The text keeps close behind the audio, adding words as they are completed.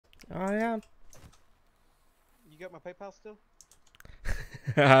I am. You got my PayPal still?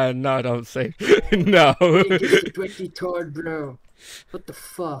 No, don't say. No. It's the 23rd, bro. What the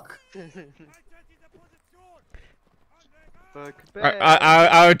fuck?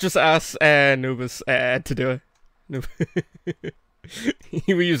 I would just ask Nubis to do it.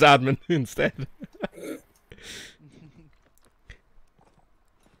 He will use admin instead.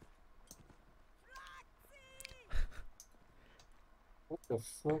 What the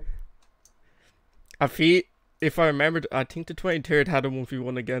fuck? If I remembered, I think the 23rd had a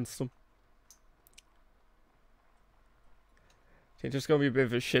 1v1 against them. I think there's gonna be a bit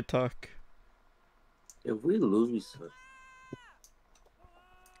of a shit talk. If we lose, we suck.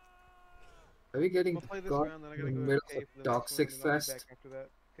 Are we getting We'll play this got round, then I in gotta the go middle AFK of for the Toxic next one, and then I'll be Fest? back after that.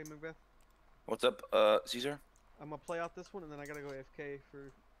 Okay, Macbeth? What's up, Caesar? I'm gonna play out this one, and then I gotta go AFK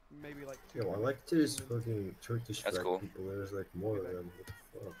for maybe like 2 Yo, I minutes. like this fucking Turkish That's flag cool. people. There's like more of them. What the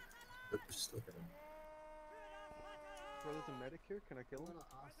fuck? Just look at them. Bro, there's a medic here. Can I kill I'm him?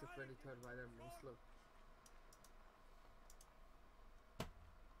 gonna ask the 23rd why they're Muslim.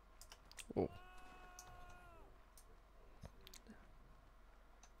 Oh.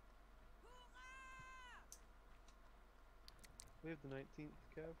 We have the 19th,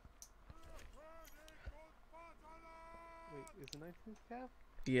 Cav. Wait, is the 19th Cav?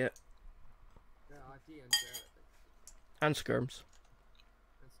 Yeah. Yeah, RT and Jared. And skirms.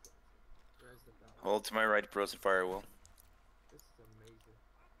 Let's go. Where's the bell? Hold to my right, bros, and firewall. This is amazing.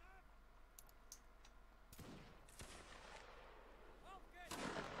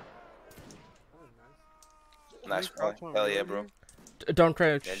 Oh, nice. Nice play. Hell yeah, bro. Don't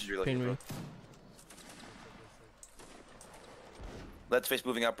crouch. Yeah, just reload Pin your me. Let's face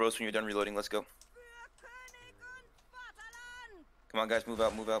moving out, bros. When you're done reloading, let's go. Come on, guys, move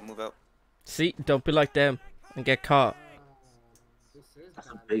out, move out, move out. See, don't be like them and get caught. This is That's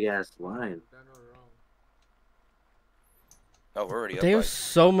a bad. big ass line. Done or wrong. Oh, we're already up. There are Like,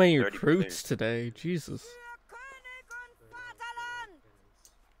 so many 30 recruits players. today. Jesus.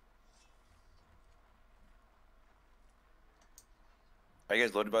 Are you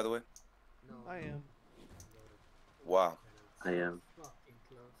guys loaded, by the way? No, I am. Wow. I am. fucking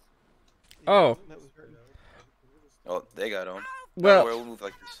close. Oh. That was very... Oh, they got on. Well, We'll move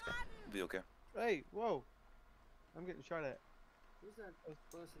like this. We'll be okay. Hey, whoa! I'm getting shot at. Who's that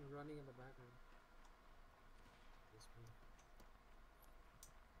person running in the background?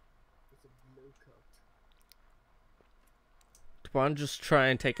 It's a blue coat. why don't just try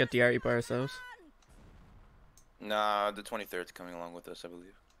and take out the Ari by ourselves? Nah, the 23rd's coming along with us, I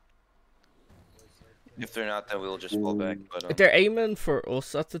believe. If they're not, then we'll just fall back. But They're aiming for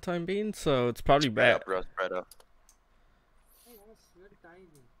us at the time being, so it's probably spread better. up, bro. Spread up. Hey, I swear tiny.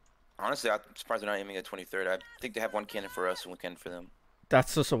 Honestly, I'm surprised they're not aiming at 23rd. I think they have one cannon for us and one cannon for them.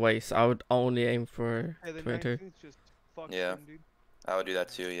 That's just a waste. I would only aim for Hey, the 22. 19th just fucked Yeah. him, dude. I would do that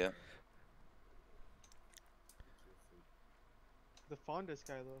too, yeah. The Fondas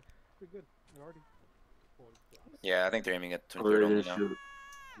guy, though. Pretty good. Already. Yeah, I think they're aiming at Oh, 23rd they're only gonna now. shoot.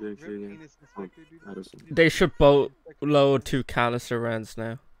 They're Rip shooting. penis inspector, dude. I don't see. They should both load 2 canister rounds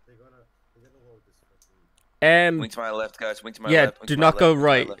now. They're gonna load this fucking. Wing to my left, guys. Wing to my Yeah, left. Wing do to my not left, go wing to my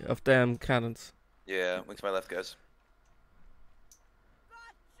right left. of them cannons. Yeah, wing to my left, guys.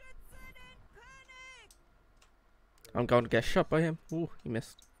 I'm going to get shot by him. Ooh, he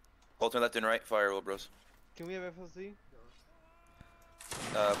missed. Hold to my left and right. Firewall, bros. Can we have FLC?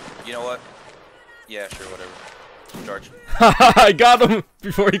 You know what? Yeah, sure, whatever. Charge. I got him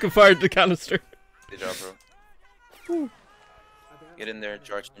before he could fire the canister. Good job, bro. Get in there and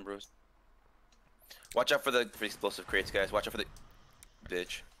charge them, bros. Watch out for the explosive crates, guys. Watch out for the...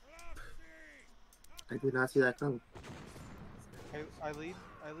 Bitch. I did not see that coming. I lead.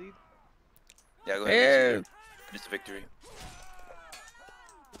 I lead. Yeah, go Hey. ahead. Just a victory.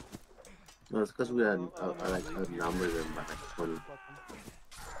 No, it's because we had like outnumbered them by like 20. Fuck him.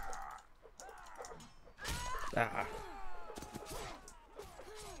 Ah.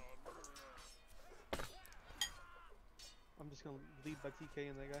 I'm just gonna lead by TK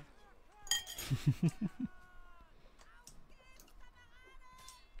and that guy.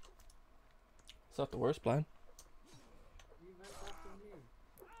 It's not the worst plan. You went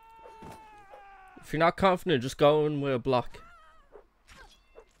after me. If you're not confident, just go in with a block.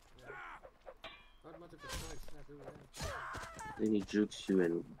 Not much of a choice. Not doing that. Then he jukes you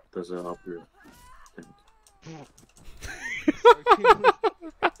and does a upper.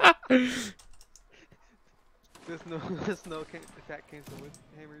 There's no attack cancel with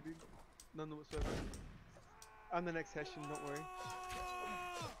hammer, dude. None whatsoever. I'm the next Hessian, don't worry.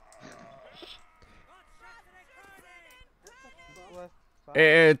 Left. 5?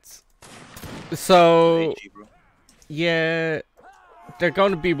 It's so AG, bro. yeah, they're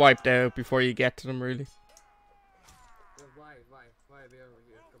going to be wiped out before you get to them, really. Why are they over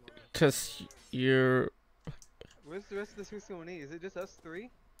here? Come on. Cause you're Where's the rest of the 61E? Is it just us 3?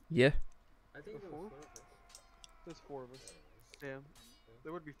 yeah. I think there Four? was 4 of us. There's 4 of us. Damn.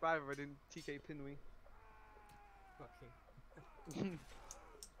 There would be 5 if I didn't TK pin me. Fucking.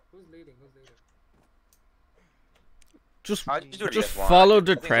 Who's leading? Just I just do it just against one. follow I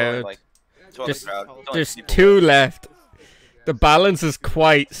the think it's only, crowd. like, it's only Just- the crowd. It's only There's people. 2 left. The balance is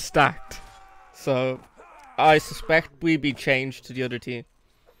quite stacked, so I suspect we be changed to the other team.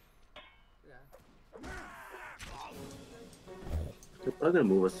 Yeah. They're probably gonna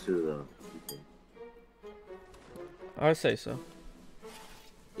move us to the. I say so.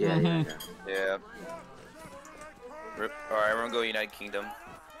 Yeah, yeah, yeah. Yeah. Rip. Alright, everyone go United Kingdom.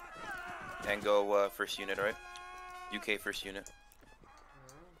 And go first unit, alright? UK first unit.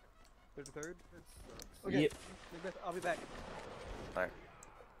 33rd? Okay. Yep. I'll be back.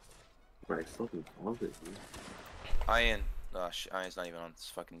 Right, fucking called it, dude. Ian. Oh, Ian's not even on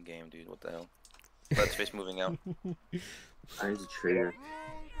this fucking game, dude. What the hell? Let's face moving out. I was a traitor.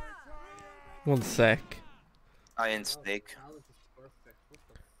 1 sec. Ian Snake. Balance is perfect. What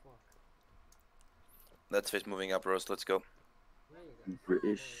the fuck? Let's face moving out, bros. Let's go. There you go.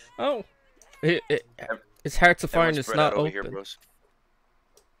 British. Oh, it's hard to find. Everyone's It's spread not out over open. here, bros.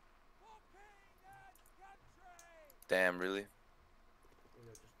 Damn, really?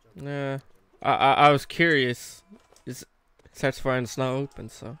 Yeah, I was curious. It's hard to find. It's not open,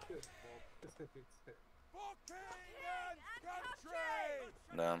 so.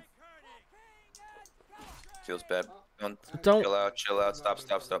 No. Feels bad. Don't. Chill out. Stop.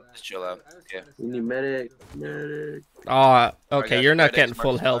 Just chill out. Okay. We need medic. Medic. Ah, okay. guys, You're not Red getting X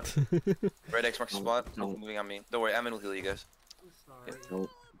full marks health. Red X marks the spot. No. Moving on me. Don't worry, Amin will heal you guys. I'm sorry.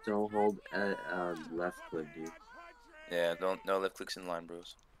 Don't hold left click, dude. Yeah, no left clicks in line,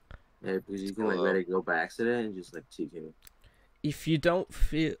 bros. Yeah, because you can like let it go by accident and just like TK. If you don't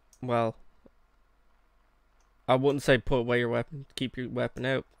feel well, I wouldn't say put away your weapon. Keep your weapon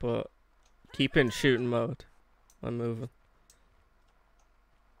out, but keep in shooting mode when moving.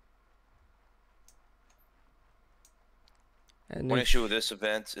 And One if- issue with this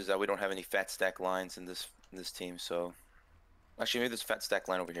event is that we don't have any fat stack lines in this team. So, actually, maybe this fat stack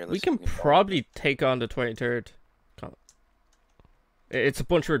line over here. we let's see can if follow it. probably take on the 23rd. It's a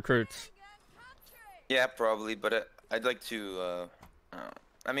bunch of recruits. Yeah, probably, but I'd like to.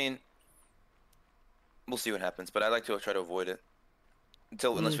 I mean, we'll see what happens, but I'd like to try to avoid it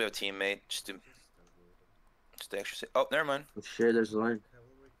unless we have a teammate, just to extra say. Oh, never mind. Oh, shit, there's a line.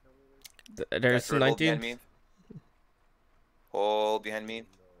 There's Guys, hold behind 19. me. Hold behind me.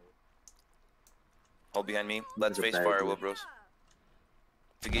 Hold behind me. Let's These are face bad, fire, dude. Will Bros.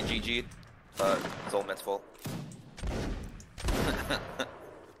 To get GG, it's all Mets' fault.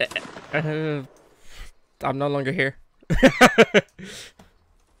 I'm no longer here. Alright,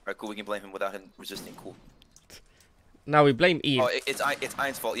 cool. We can blame him without him resisting. Cool. Now we blame Ian. Oh, it's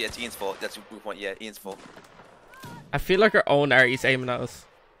Ian's fault. Yeah, it's Ian's fault. That's the point. Yeah, Ian's fault. I feel like our own Artie's aiming at us.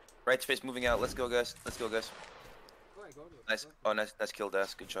 Right space moving out. Let's go, guys. Let's go, guys. Go ahead, go. Nice. Oh, nice kill,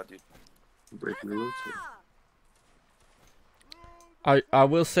 Das. Good shot, dude. Breaking the rules. I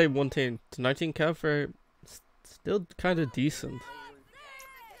will say one thing. The 19 cav are still kind of decent.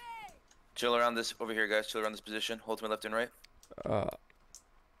 Chill around this over here, guys. Chill around this position. Hold to my left and right.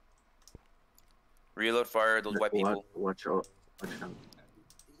 Reload fire. Those white people. Watch out. Watch out.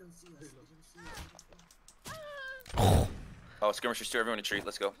 Oh, skirmishers too. Everyone retreat.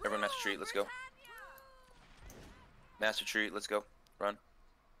 Let's go. Everyone master retreat. Let's go. Master retreat. Let's go. Run.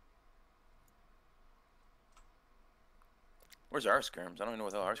 Where's our skirms? I don't even know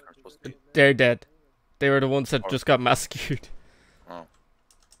what the hell our skirms supposed to be. They're dead. They were the ones that just got massacred. Oh.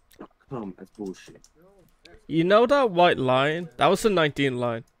 Come, that's bullshit. You know that white line? That was the 19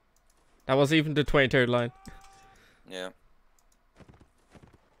 line. That was even the 23rd line. Yeah.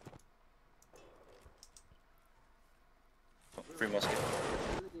 Oh, free musket.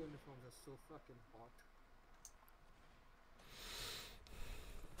 The uniforms are so fucking hot.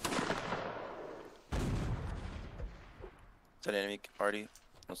 Is that enemy party?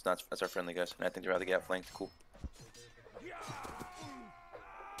 No, it's not. That's our friendly guys. And I think they're out of the gap flanked. Cool.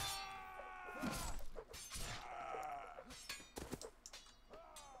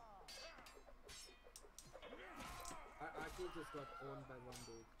 Our team just got owned by one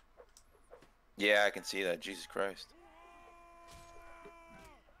dude. Yeah, I can see that. Jesus Christ.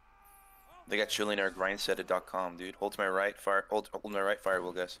 They got Trillionaire grindset.com, dude. Hold to my right, fire. Hold my right, fire,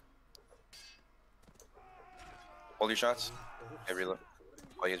 will guys. Hold your shots. Okay, reload.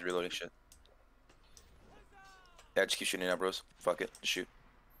 Oh, he's reloading shit. Yeah, just keep shooting now, bros. Fuck it, just shoot.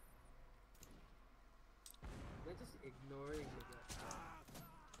 They're just ignoring me.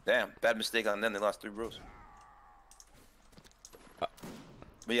 Damn, bad mistake on them. They lost 3 bros. But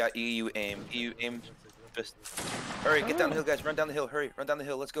yeah, EU aim. EU aim. Fist. Hurry, get down the hill, guys. Run down the hill. Hurry, run down the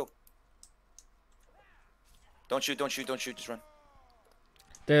hill. Let's go. Don't shoot, don't shoot, don't shoot. Just run.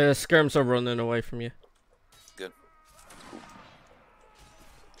 The skirms are running away from you. Good.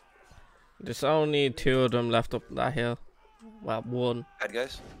 There's only 2 of them left up that hill. Well, 1. Bad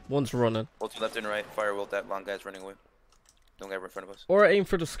guys. One's running. Both to left and right. Fire will that long guy's running away. Don't get right in front of us. Or aim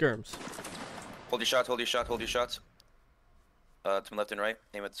for the skirms. Hold your shots, hold your shots, hold your shots. To my left and right.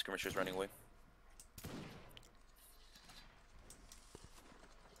 Aim at the skirmishers running away.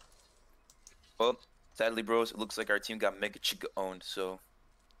 Well, sadly, bros, it looks like our team got mega chica owned, so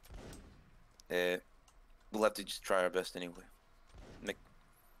we'll have to just try our best anyway.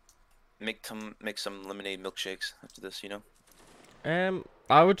 Make some lemonade milkshakes after this, you know.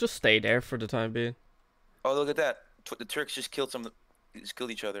 I would just stay there for the time being. Oh, look at that! The Turks just killed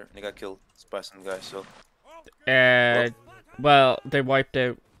each other, and they got killed by some guys. So. Well, they wiped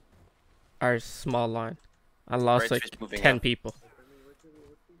out our small line and lost Right, like 10 up. people.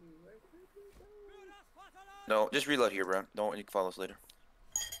 No, just reload here, bro. Don't you can follow us later.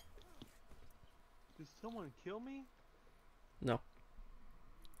 Did someone kill me? No.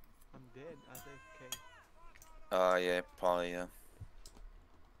 I'm dead. I think. Yeah, probably, yeah.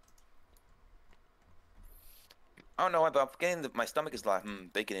 I don't know, but I'm getting my stomach is like,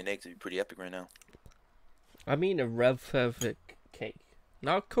 bacon and eggs would be pretty epic right now. I mean a red velvet cake.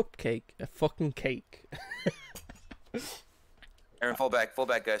 Not a cupcake, a fucking cake. Aaron, fall back,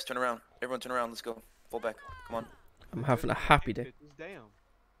 guys. Turn around. Everyone turn around, let's go. Fall back, come on. I'm having a happy day. Damn.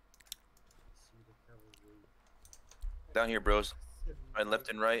 Down here, bros. Right, left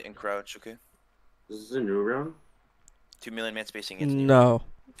and right, and crouch, okay? This is a new round? 2 million man spacing against you. No.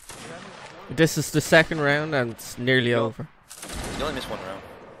 This is the second round and it's nearly over. You only missed 1 round.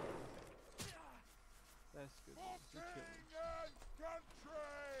 That's good. You're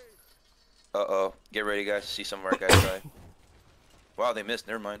killing. Uh-oh. Get ready, guys, to see some of our guys die. Wow, they missed.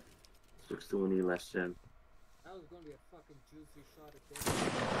 Never mind. 6 to 1 last gen. That was gonna be a fucking juicy shot at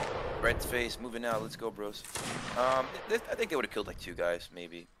them. Right face, moving out. Let's go, bros. I think they would have killed like 2 guys,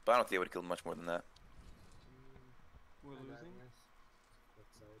 maybe. But I don't think they would have killed much more than that. We're losing.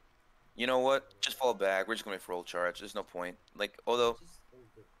 You know what? Just fall back. We're just going to full charge. There's no point. Like, although...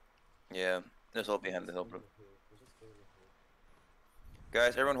 Yeah, there's all behind the hill, bro.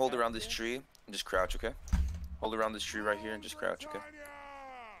 Guys, everyone hold around this tree and just crouch, okay? Hold around this tree right here and just crouch, okay?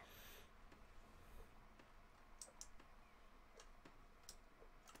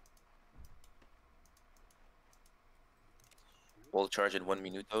 Full charge in 1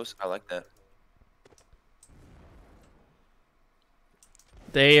 minutos. I like that.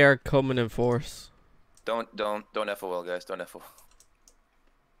 They are coming in force. Don't FOL, guys. Don't FOL.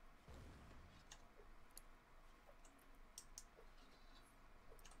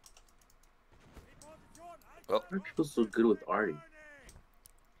 Well, Why are people so good with Artie?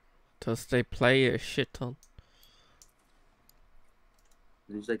 Does they play a shit ton?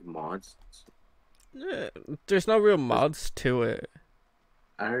 There's like mods. Yeah, there's no real mods to it.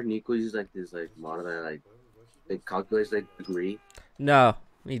 I heard Nico uses like this like mod that like it calculates like degree. No,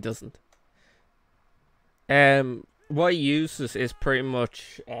 he doesn't. What he uses is pretty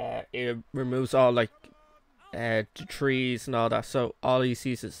much it removes all like the trees and all that, so all he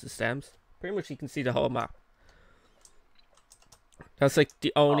sees is the stems. Pretty much, you can see the whole map. That's like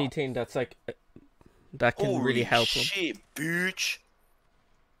the only thing that's like that can really help him. Shit, bitch.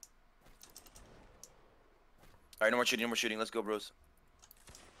 Alright, no more shooting, no more shooting. Let's go, bros.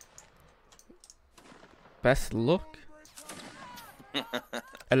 Best luck.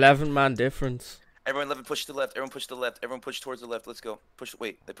 11-man difference. Everyone, 11, push to the left. Everyone, push to the left. Everyone, push towards the left. Let's go. Push.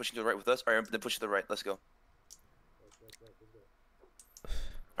 Wait, they're pushing to the right with us. Alright, they push to the right. Let's go.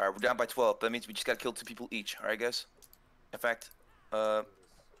 Alright, we're down by 12. That means we just gotta kill 2 people each. Alright, guys. In fact, I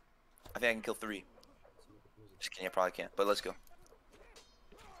think I can kill 3. Just kidding. I probably can't. But let's go.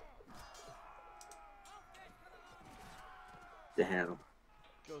 Damn.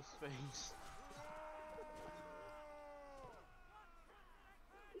 Ghost face.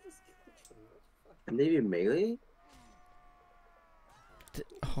 And they be melee?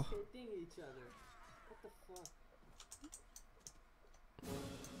 Oh, Hitting each other. What the fuck?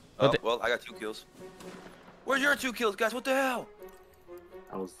 Oh, well, I got 2 kills. Where's your 2 kills, guys? What the hell?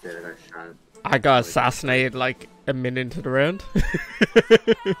 I was dead, I got shot. I got assassinated like a minute into the round.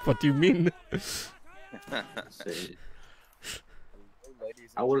 What do you mean? Same. Ladies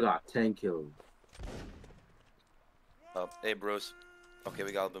I would have got 10 kills. Oh, hey, bros. Okay,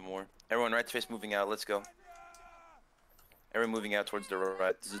 we got a little bit more. Everyone, right face moving out. Let's go. Everyone moving out towards the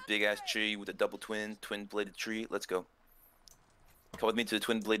right. This is a big ass tree with a double twin-bladed tree. Let's go. Come with me to the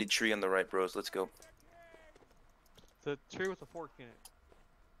twin-bladed tree on the right, bros. Let's go. The tree with a fork in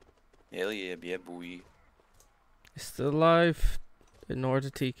it. Hell yeah, yeah, boy. Still alive. Ignore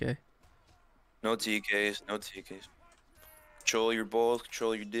the TK. No TKs, no TKs. Control your balls,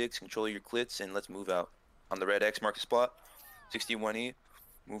 control your dicks, control your clits, and let's move out. On the red X, mark the spot. 61E,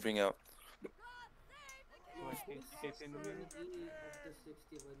 moving out. So I can't say no more.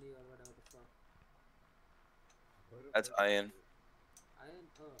 That's Ian.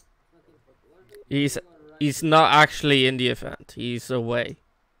 He's not actually in the event. He's away.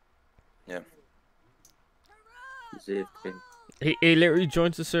 Yeah. He's AFK. He literally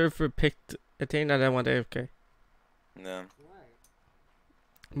joined the server, picked a thing, and then went AFK. No.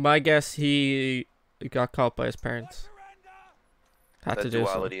 My guess, he got caught by his parents. Had The to do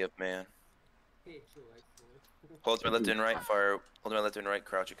duality of man. Hold my left and right, fire. Hold my left and right,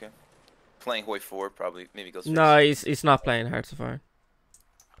 crouch, okay? Playing Hoi 4, probably. Maybe goes something. No, he's not playing Hearts of Iron.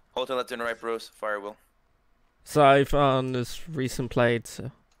 Hold to left and right, bros. Fire will. Scythe on this recent played,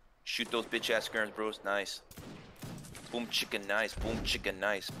 so. Shoot those bitch ass skirms, bros. Nice. Boom chicken nice. Boom chicken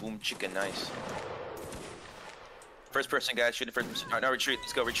nice. Boom chicken nice. First person, guys. Shoot the first person. Alright, now retreat.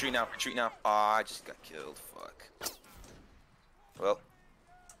 Let's go. Retreat now. Retreat now. Ah, I just got killed. Fuck. Well,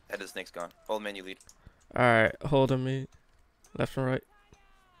 head of the snake's gone. Old man, you lead. Alright, hold on me. Left and right.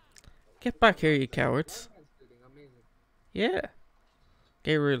 Get back here, you cowards. Yeah.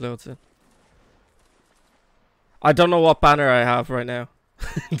 Get your reloads in. I don't know what banner I have right now.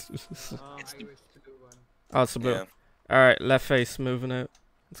 Oh, it's the blue. Yeah. Alright, left face moving out.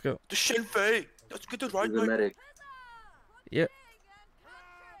 Let's go. The Shin Fei! Let's get the right He's a medic. Yep.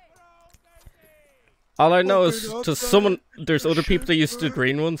 All I know is just there's other people that use the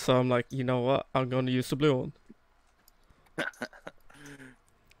green one, so I'm like, you know what? I'm going to use the blue one.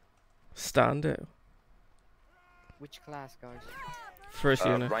 Stand out. Which class, guys? First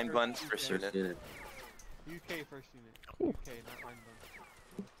unit. Rhinebund, first unit. UK first unit. Ooh. UK, not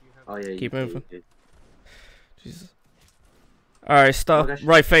Rhinebund. Oh yeah. Keep UK, moving. UK. Jesus. Alright, stop. Oh,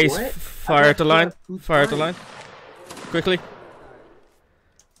 right face. what? Fire at the line. Fire at the line. Quickly.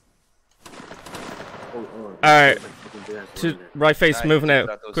 Alright. To right face moving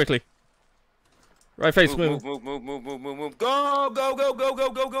out. Quickly. Right face move. Move. Go, go, go, go, go,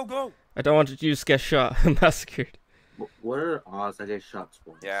 go, go, go. I don't want you to just get shot and massacred. What are the odds I get shot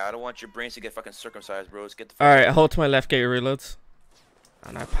for? Yeah, I don't want your brains to get fucking circumcised, bros. Get the fuck Alright, hold to my left, get your reloads.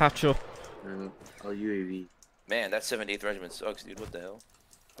 And I patch up. Oh, UAV. Man, that 78th Regiment sucks, dude. What the hell?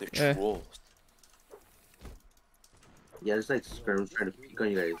 They're Yeah. trolls. Yeah, there's like skirms trying to peek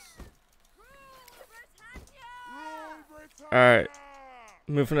on you guys. Alright.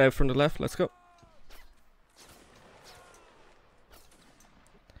 Moving out from the left, let's go.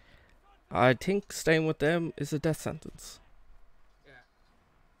 I think staying with them is a death sentence.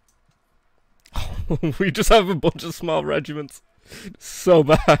 Yeah. We just have a bunch of small regiments. So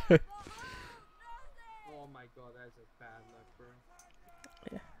bad. Oh my god, that's a bad luck, bro.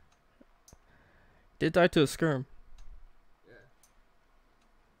 Yeah. Did die to a skirm. Yeah.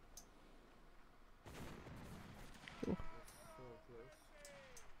 Cool. So close.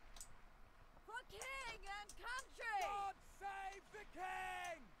 For king and country! God save the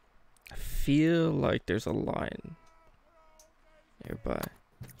king! I feel like there's a line nearby.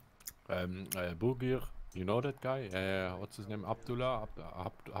 Bugir, you know that guy? What's his name? Abdullah?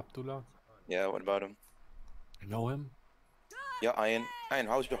 Abdullah? Yeah, what about him? You know him? Yeah, Ian,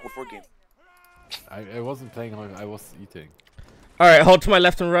 how was your whole 4 game? I wasn't playing, I was eating. Alright, hold to my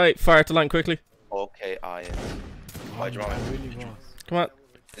left and right. Fire at the line quickly. Okay, Ian. Why'd your I mom really was. Come on.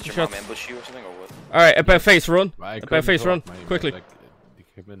 Did your Shots. mom ambush you or something, or what? Alright, about face run. I About couldn't face talk, run. my- Quickly. Like, they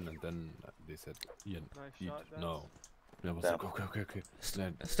came in and then they said, Ian, Nice eat. shot, Dan. No. And I was Yeah. like, okay.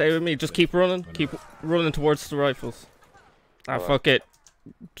 Then- Stay with me. Just keep running. Keep running towards the rifles. Ah, Alright. fuck it.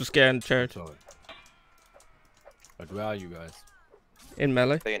 Just get in charge. Sorry. But where are you guys? In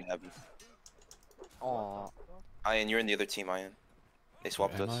melee. Stay in heaven. Oh, Ian, you're in the other team, Ian. They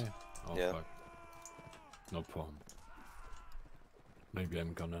swapped Am us. I? Oh, Yeah. fuck. No problem. Maybe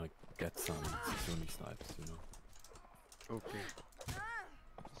I'm gonna get some Sony snipes, you know. okay.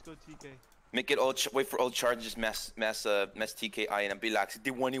 Let's go TK. Make it all wait for all charges, mass TK Ian, and be like,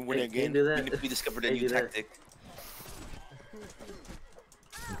 they want to win Hey, again. can you do that? We discovered a Can new you do that? tactic.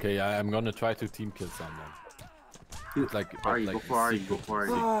 Okay, I'm gonna try to team kill someone. Dude, Like, Are you? like Go for Ari. Go for Ari.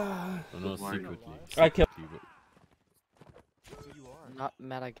 no, Why secretly. I kill- secretly, but- Not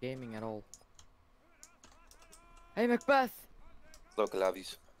meta gaming at all. Hey Macbeth! Local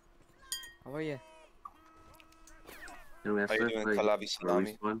Calavis. How are you? Can we ask How you her doing, if, like, Calavi a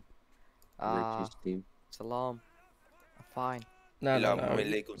Salami? respawn? Like, his team. Salam. I'm fine. No, no, no.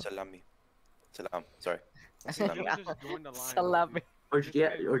 Alaikum salami. Salam. Sorry. You Salami. just join the line. Salami. Or Just yeah,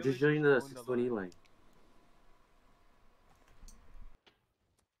 get or just join the village, 20 line.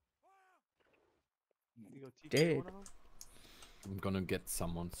 You go TK Dead. one of them? I'm gonna get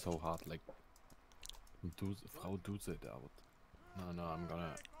someone so hard, like Frau Duse out. No, I'm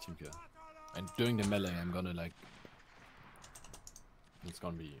gonna team kill. And during the melee, I'm gonna like. It's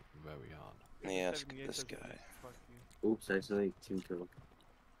gonna be very hard. Yeah, 78 this doesn't guy. make fuck you. Oops, I accidentally team kill.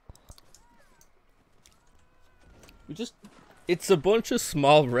 We just. It's a bunch of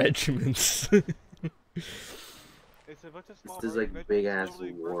small regiments. It's a bunch of small This is like regiments, big it's ass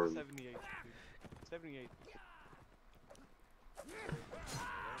literally war. versus 78, dude. 78.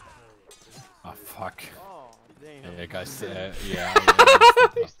 Ah, fuck. Oh, damn. Yeah, guys, yeah.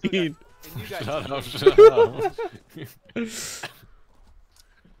 You still got- and you got Shut up, TK. shut up.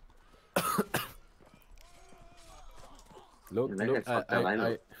 Look, Yeah, that look, guy fucked that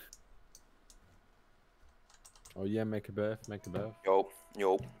lineup. Oh yeah, make a bath.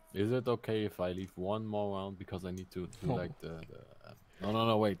 Yo. Is it okay if I leave one more round because I need to do Oh. like the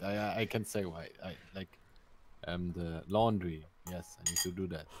no, wait, I can say why. I like the laundry. Yes, I need to do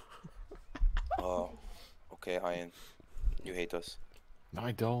that. Oh. Okay, Ian. You hate us. No,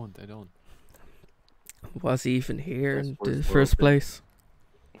 I don't. Was he even here That's in what's the broken. first place?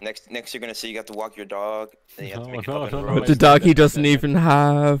 Next you're gonna say you have to walk your dog, and you have to No, make no, it up in no, rows. no, The it's dog not he that- doesn't that- even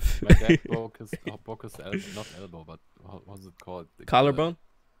have. My dad broke his not elbow, but what's it called? Collarbone?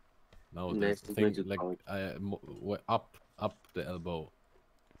 No, Next the is going thing to like collar. up the elbow,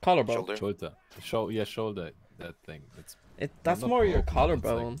 Collarbone. Shoulder. shoulder. That thing. That's not more your broken, it's like-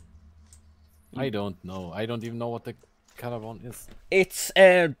 collarbone. I don't know. I don't even know what the collarbone is. It's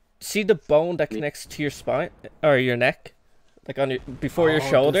see the bone that connects to your spine or your neck, like on your before your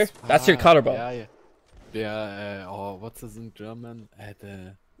shoulder. That's your collarbone. Yeah. Oh, what's this in German?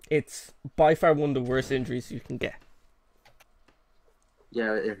 It's by far one of the worst injuries you can get.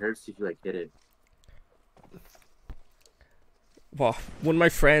 Yeah, it hurts if you like hit it. Well, one of my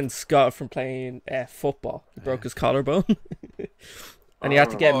friends got it from playing football. He broke his collarbone, and he had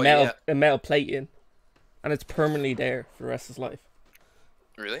to get Oh, a metal plate in, and it's permanently there for the rest of his life.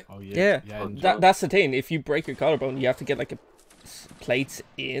 Really? Oh Yeah, and that's the thing. If you break your collarbone, you have to get like plates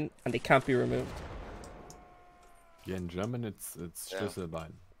in, and they can't be removed. yeah, in German it's Yeah.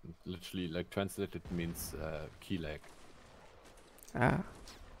 Schlüsselbein. Literally, like translated means key leg. Ah,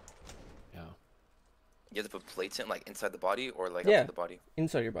 You Yeah. have to put plates in, like inside the body or like Yeah. outside the body.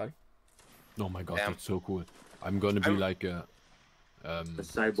 inside your body. Oh my god, Damn. that's so cool. I'm gonna be I'm- like a A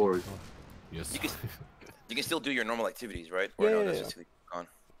cyborg. Yes. You can, you can still do your normal activities, right? Or Yeah, no, yeah, that's yeah. just gone.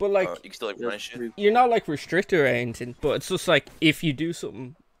 But like, You can still like run and shit. you're not like restricted or anything. But it's just like if you do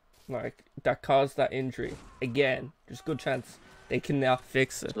something like that caused that injury again, there's a good chance they cannot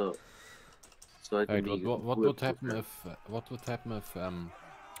fix it. So I can Right, be what good would happen for- if what would happen if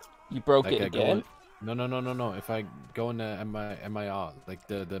You broke like it I go again. no, if I go in the MIR, like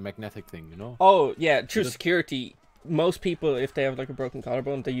the magnetic thing, you know? Oh yeah, true Just- security. Most people, if they have like a broken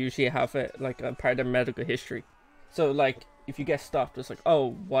collarbone, they usually have it like a part of their medical history. So like, if you get stopped, it's like, oh,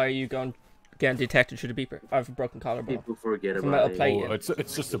 why are you getting detected through the beeper? I have a broken collarbone. People forget It's a about metal it. plate. Oh,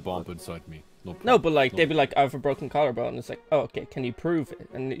 it's just a bomb inside me. No problem. No, but like No they'd be like, I have a broken collarbone. And it's like, oh, okay, can you prove it?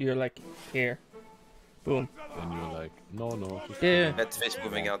 And you're like, here, boom. And you're like, no. Just Yeah. That's face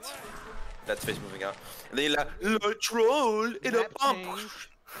moving out. That's face moving out. And then you're like, "Le troll in a That pump."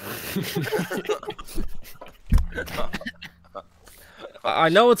 I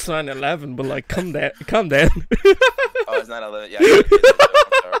know it's 9/11, but like, calm down. Oh, it's not 11. Yeah.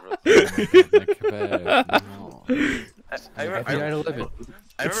 I'm sorry, bro. I remember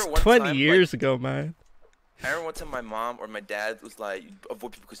It's one 20 time, years ago, man. I remember one time my mom or my dad was like,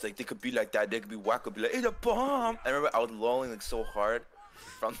 avoid people because like they could be like that, they could be whack, could be like, it's a bomb. I remember I was lolling like so hard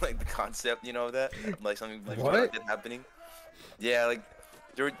from like the concept, you know, of that like something like What? that happening. Yeah, like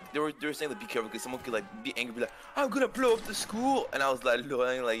they were saying like be careful because someone could like be angry, be like, I'm gonna blow up the school, and I was like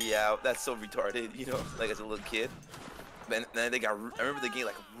lolling like, yeah, that's so retarded, you know, like as a little kid. And then they got, I remember they getting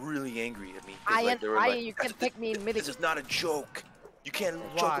like really angry at me. 'cause, like, they were like, you can pick me in mid. this is not a joke. You can't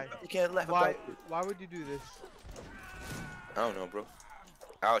Why? joke. You can't laugh Why? about it. Why would you do this? I don't know, bro.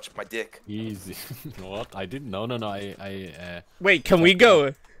 Ouch, my dick. Easy. What? I didn't. No. I Wait, can we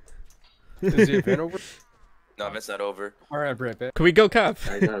go? Is the event over? No, it's not over. Alright, rip it. Can we go Cav?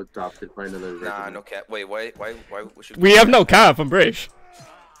 I got adopted by another Nah, regiment. no cap. Wait, why should We have no Cav, I'm British.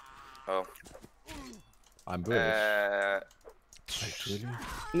 Oh. I'm British. Actually.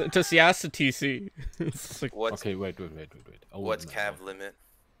 No, just ask the TC. It's like, What's Okay, wait. Old what's man. cav limit?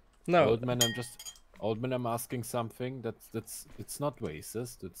 no. Old man, I'm asking something it's not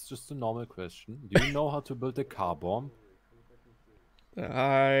racist. It's just a normal question. Do you know how to build a car bomb?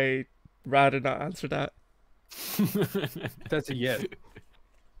 I rather not answer that. That's a yes.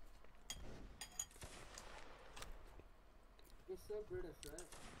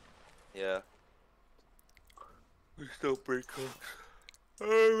 Yeah. We're still pretty close.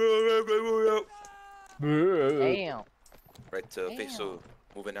 Damn. Right, okay, so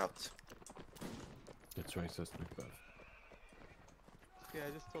moving out. It's racist, Macbeth. Yeah,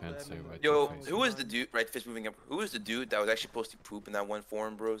 I just told Can't the say admin right that Yo, to face. who was the dude? Right, fist moving up. Who was the dude that was actually posting poop in that one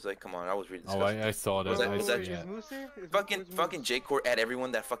forum, bro? It's like, come on, I was really Oh, disgusted. I saw that. Was that- was that yeah. Is Moose here? Is Fucking Moose? J-Core at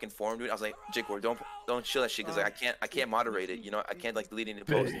everyone that fucking forum, dude. I was like, J-Core, don't chill that shit, cause like I can't moderate it. You know, I can't like delete any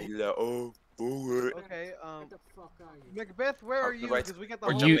posts. And he's like, oh. Okay, Macbeth, where are you? right. Because we got the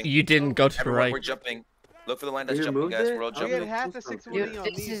We're whole You jumping. you didn't go to the Everyone, right. we're jumping. Look for the line that's You jumping, moved guys. it? We're all We had jumping. half the 6 Dude, on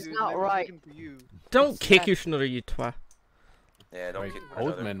this me, is dude, not and I was right. looking for you. Don't kick your another, you twat. Yeah, don't Wait, kick old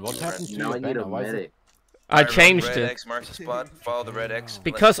another. man, what happened to Now your I need banner? a Why is it? medic. I Alright, changed Red it X marks the spot. Follow the Red X.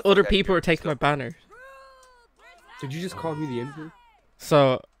 because Let's other fuck people out were here. taking my banner. Did you just call me the infant?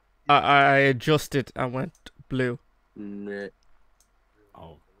 So I adjusted and went blue. Nah.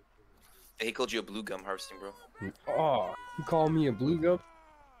 Oh, He called you a blue gum harvesting, bro. Oh, you call me a blue gum?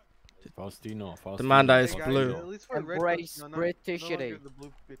 Faustino. The man that Hey, is guys, blue. At least we're red Embrace folks now, Britishity. no longer the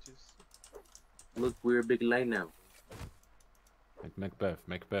blue bitches. Look, we're a big line now.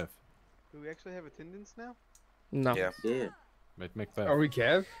 Macbeth. Do we actually have attendance now? No, Yeah. Yeah. Macbeth. Are we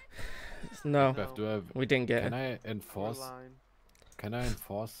Kev? no, Macbeth, do I have, we didn't get can it. I We're enforce? line. Can I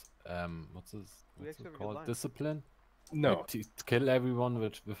enforce? What's We it actually have a good called? line. Discipline? No. Like, to kill everyone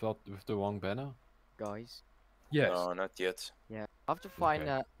with the wrong banner? Guys. Yes. No, not yet. Yeah. I have to find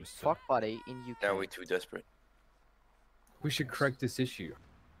Okay, a just, fuck buddy in UK. Now we're too desperate. We should correct this issue.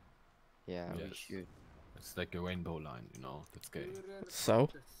 Yeah, we Yes. should. It's like a rainbow line, you know. That's gay. So Alright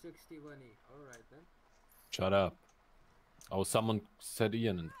then. Shut up. Oh, someone said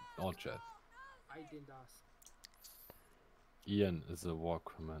Ian in all chat. I didn't ask. Ian is a war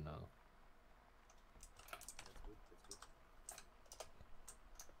criminal.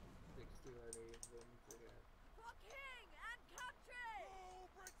 For king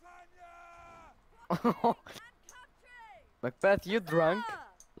and country! Macbeth, you drunk?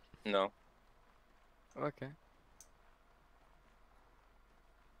 No. Okay.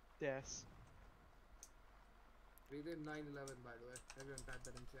 Yes. We did 9/11 by the way. Everyone type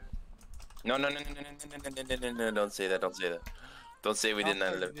that in chat. No, don't say that, don't say that. Don't say we did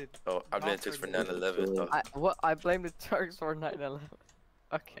Outside 9/11. did. Oh, I blame Turks for 9/11. Oh. I blame the Turks for 9/11.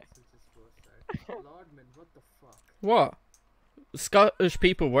 Okay. Since it's first time. Lordman, what the fuck? what? Scottish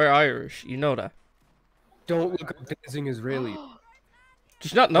people were Irish. You know that. Don't look up dancing Israeli.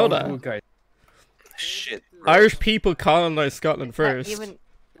 Did you not know Don't that? look at- Shit. Irish people colonized Scotland first. Even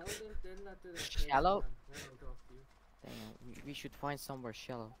Tell that to the Shallow? man. They don't talk to you. damn, we should find somewhere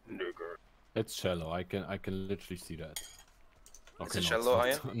shallow. It's shallow. I can literally see that. It's a no, shallow not.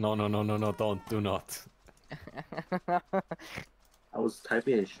 iron? No, do not. I was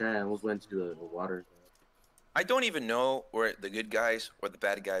typing in chat. I almost went to the water. I don't even know where the good guys or the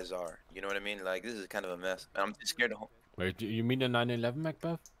bad guys are. You know what I mean? Like, this is kind of a mess. I'm scared to home. Wait, do you mean the 9/11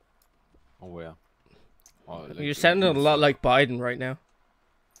 Macbeth? Oh, where? Oh, like You're sounding a lot like Biden right now.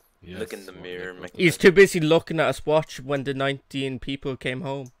 Yes, Look in the what- mirror, what- make- He's too busy looking at his watch when the 19 people came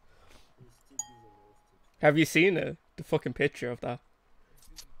home. Have you seen it? The fucking picture of that.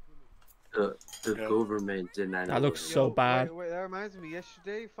 The government did 9/11. That looks so bad. Wait, that reminds me.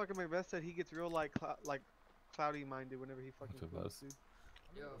 Yesterday, fucking Macbeth said he gets real like cloudy minded whenever he fucking What's poops, it,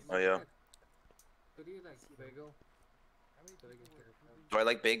 dude. Yo, Oh, yeah. Who do you like, bagel? Do I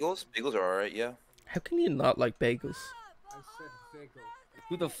like bagels? Bagels are alright, yeah. How can you not like bagels? I said bagel.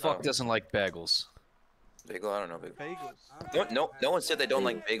 Who the fuck Oh. doesn't like bagels? Bagel, I don't know. Bagel. Bagels. No one said they don't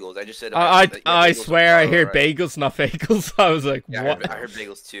like bagels. I just said. I that, yeah, I bagels swear are I hear alright. bagels, not bagels. I was like, Yeah, what? I heard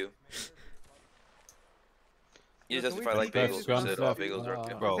bagels too. You Yo, just can justify we like please bagels. guns Said up? all bagels are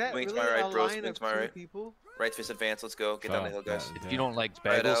okay. Bro, Is that Wings really my a right, bro. line Wings of my two right. people? Right fist advance. Let's go. Get down the hill, guys. If you don't like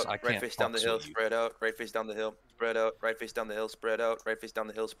Spread bagels, out. I Right can't face down the fucks hill. with you. Spread out. Right face down the hill. Spread out. Right face down the hill. Spread out. Right face down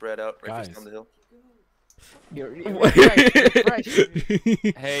the hill. Spread out. Right face Guys. down the hill. You're refresh.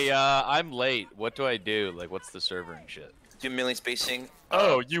 Hey, I'm late. What do I do? Like, what's the server and shit? 2 million spacing.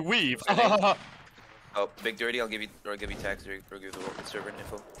 Oh, you weave. Oh, Big Dirty, I'll give you tags or give the server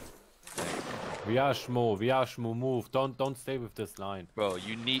info. We are Shmo, move. Don't stay with this line. Bro,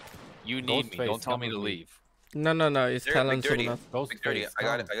 you need me. Ghostface, Don't tell come me to with me. leave. No, he's There, telling Big Dirty. someone else. Big Dirty, Ghostface, I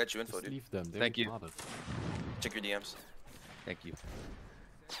got come. it. I got you info, Just dude. leave them. They're Thank you. retarded. Check your DMs. Thank you.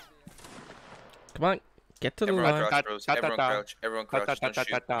 Come on, get to the Everyone line. crouch, bros. Everyone crouch. Everyone crouch. Don't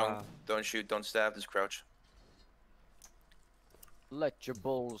shoot. Don't shoot. Don't stab. Just crouch. Let your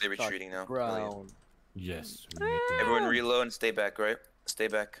balls They're touch retreating now. ground. Yes. Everyone reload and stay back, right? Stay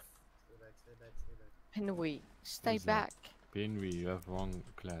back. Pinwee, stay Who's that? back. Pinwee, you have wrong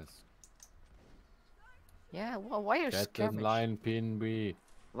class. Yeah, well, why are you Get in skirmish? line, Pinwee.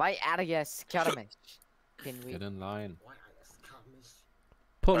 Why are you skirmish? Pinwee. Get in line.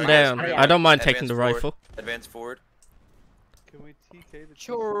 Put him Alright, down. guys, I don't mind advance taking the forward. rifle. Advance forward. Can we TK the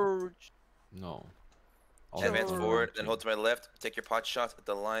Charge. No. Advance forward. Then hold to my left. Take your pot shots at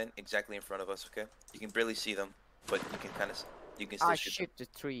the line exactly in front of us. Okay. You can barely see them, but you can kind of. You can still I shoot them. shoot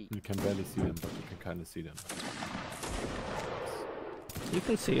the tree. You can barely see them, but you can kind of see them. You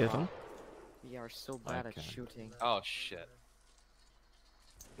can see it, huh? We are so bad at can. shooting. Oh shit.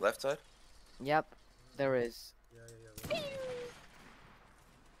 Left side. Yep, there is.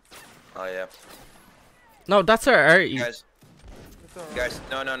 Oh yeah. No, that's our arty. Guys,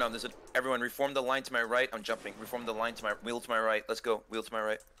 no. There's everyone reform the line to my right. I'm jumping. Reform the line to my wheel to my right. Let's go. Wheel to my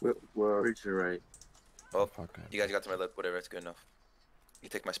right. We're to your right. Oh, you guys got to my left. Whatever. That's good enough. You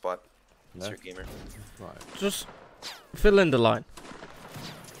take my spot. It's your Left. gamer. Right. Just fill in the line.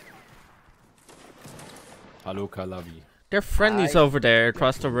 Hello, Kalavi. They're friendlies Hi. over there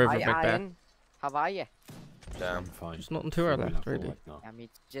across the river, Hi, Big Bad. Ian. How are you? Damn. I'm fine. There's nothing to our Sorry, left, I really. forward now. I mean,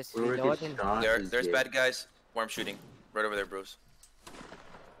 just Where we get reloading. shot is There's gay. bad guys where I'm shooting. Right over there, bros.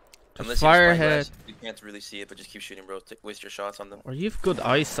 Just Unless fire you have ahead. spyglass, you can't really see it, but just keep shooting, bro. Waste your shots on them. Or you've good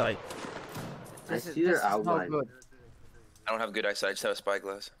eyesight. I This is, see this their is no outline. good. I don't have good eyesight. I just have a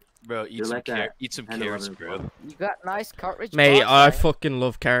spyglass. Bro, eat You're some like that eat some 10, carrots, 11 bro. o'clock. You got nice cartridge. Mate, box, I right? fucking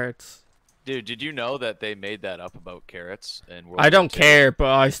love carrots. Dude, did you know that they made that up about carrots and I don't care,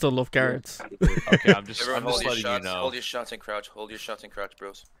 but I still love carrots. Okay, I'm just Everyone hold your letting you shots. know. Hold your shots and crouch. Hold your shots and crouch,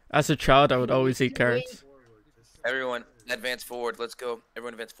 bros. As a child, I would always eat carrots. Everyone, advance forward. Let's go.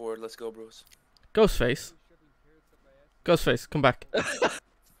 Everyone, advance forward. Let's go, bros. Ghostface. Ghostface, come back. I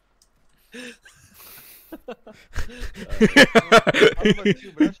don't know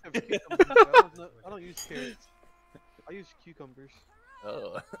too, but I should have cucumbers. I don't use carrots. I use cucumbers.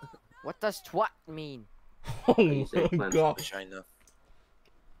 Oh. What does twat mean? Oh you say my cleanse? god. China.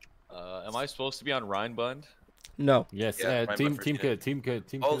 Am I supposed to be on Rhinebund? No. Yes, Yeah, my team first kill, hit. team kill,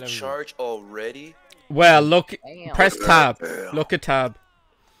 team Oh, kill. everyone. charge already? Well, look. Damn. Press tab. Look at tab.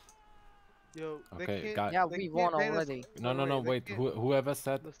 Yo, they Okay, can't, guys. Yeah, they we can't won ban us- already. No, they wait. can't- Whoever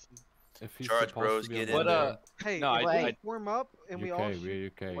said Listen. if he's Charge, supposed bros, to be get on in one there. there. Hey, No, if I- we form up and we all UK, shoot,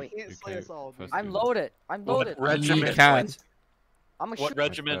 we're UK. Wait, can't slay us all, dude. first I'm unit. loaded. I'm loaded. regiment? You can. I'm a What shoot.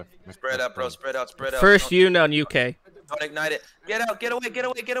 regiment? Macbeth, Spread out, bro. Macbeth. Spread out. Spread out. First Don't- unit on UK. Don't ignite it. Get out. Get away. Get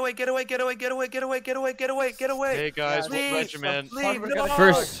away. Get away. Get away. Get away. Get away. Get away. Get away. Get away. Get away. Hey guys, what Leave. regiment? Leave. No.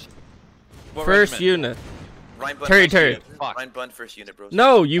 First What first regiment? unit. Ryan Bund Terry, first Terry. unit. Fuck. Ryan Bund first unit, bros.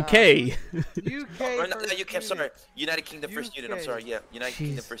 No, UK. UK Or no, first UK. I'm sorry. unit. United Kingdom first unit. I'm UK. sorry. Yeah. United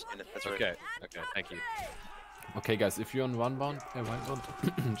Kingdom Jeez. first unit. That's right. Okay, okay, thank you. Okay, guys, if you're on one bound,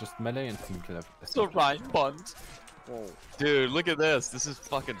 just melee and team kill. So Rhinebund. Whoa. Dude, look at this. This is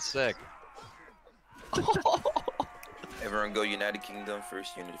fucking sick. Everyone go United Kingdom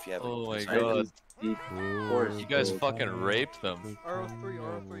first unit if you haven't. Oh my decided. god. Course. You guys fucking raped them. RO3,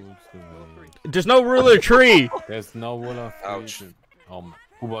 RO3. There's no ruler tree. There's no wall of Ouch. freedom.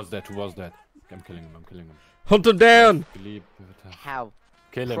 Who was that? Who was that? I'm killing him. I'm killing him. Hunt him down. Believe it. How?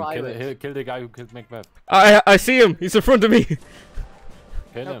 Kill him. Private. Kill the guy who killed Macbeth. I see him. He's in front of me. Kill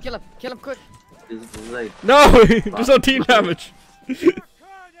No, him. kill him. Kill him quick. This is like No, there's no team damage.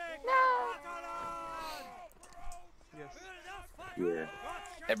 Yes. yeah.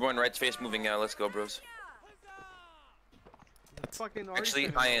 Everyone right face moving out. Let's go, bros. Fucking Actually,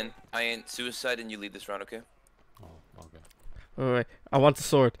 Arsenal. Ian, suicide, and you lead this round, okay? Oh, okay. Wait, I want the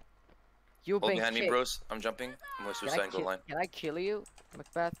sword. You've Hold been behind me, kicked. bros. I'm jumping. I'm gonna suicide and go line. Can I kill you,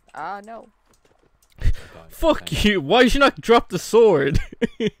 Macbeth? Ah, no. Fuck you. Why did you not drop the sword?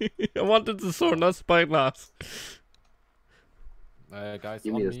 I wanted the sword, not spyglass. Guys,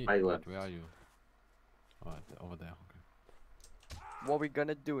 Give on me me. the spyglass. Wait, where are you? Alright, over there. Okay. What we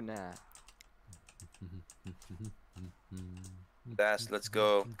gonna do now? Fast, let's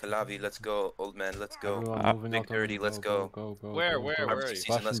go. Kalavi, let's go. Old man, let's go. Everyone moving Big out on Dirty, me. let's go. Where are you?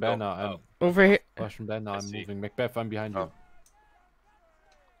 Season, let's Russian go. banner. I'm Over here. Russian banner. I I'm see. moving. Macbeth, I'm behind you. Oh.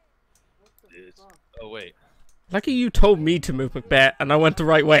 Oh wait. Lucky you told me to move, Macbeth, and I went the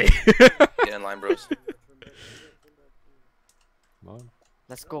right way. Get in line, bros. Well,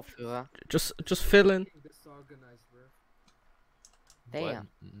 Let's go, Führer. just fill in. Damn.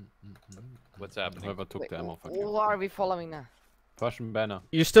 What's happening? whoever took the ammo for Who are we following now? Prussian banner.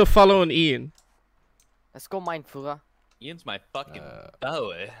 You're still following Ian. Let's go, mine, Führer. Ian's my fucking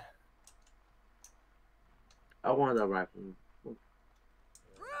boy. I wanted that rifle. Rule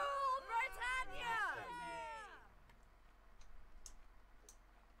Britannia!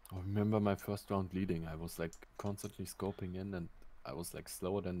 I remember my first round leading. I was like constantly scoping in, and I was like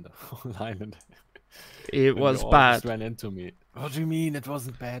slower than the whole line. And It when was they all bad. just ran into me. What do you mean? It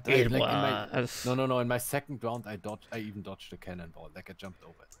wasn't bad. It like, was. No. In my second round, I even dodged the cannonball. Like I jumped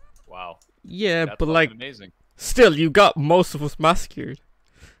over it. Wow. Yeah, That's but like, amazing. still, you got most of us massacred.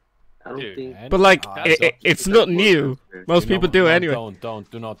 I don't Dude. think. But like, I it's not new. Most people do anyway. Do not.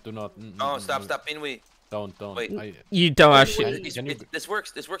 Oh, stop, Inui. Don't. Wait. You don't actually. This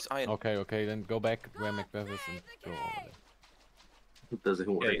works, Ian. Okay, then go back where Macbeth is and go over there. It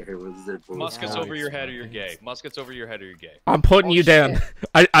doesn't work. Hey, Everyone's there. Muskets Yeah. over your head or you're gay. Muskets over your head or you're gay. I'm putting Oh, you down.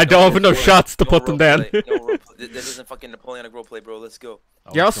 shit. I don't have enough shots to put them down. No roleplay. This isn't fucking Napoleonic roleplay, bro. Let's go.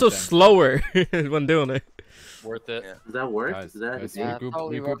 Oh, You're it's also not them. slower when doing it. Worth it. Yeah. Does that work? Guys, Is that guys, Yeah, regroup,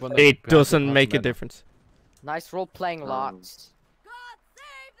 totally regroup worth on it. the It Prussian doesn't make a banner. difference. Nice role playing, lads. God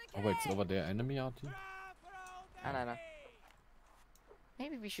save the Oh wait, it's over there. Enemy RT. I know.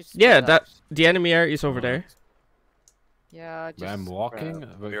 Maybe we should. Yeah, split that up. the enemy area is over there. Yeah, just. Where I'm walking, Be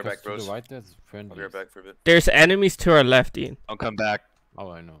right back, to the bros. right there's I'll friendly. be right back for a bit. There's enemies to our left, Ian. I'll come back. Oh,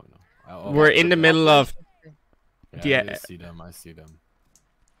 I know. Oh, We're in the middle of. Yeah, yeah. I see them.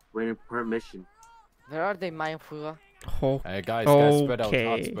 waiting permission? Where are they, mine, Führer? Oh, Hey guys, spread out. Hard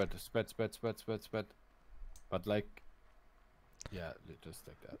Okay. spread. But like, yeah, just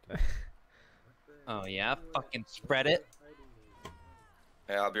like that. Oh yeah, fucking spread it.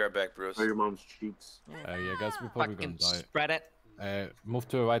 Hey, I'll be right back, bros. Or your mom's cheeks? Yeah, guys, we're probably gonna die. Spread it. Move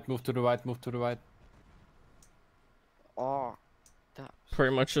to the right. Move to the right. Oh.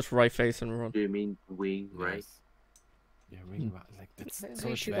 pretty much just right face and run. Do you mean wing, right? Yes. Yeah, ring right. Like that's Maybe so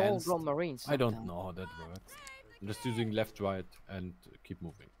we should all advanced. run Marines. I don't sometime. know how that works. I'm just using left, right, and keep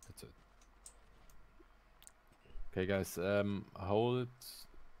moving. That's it. Okay, guys. Hold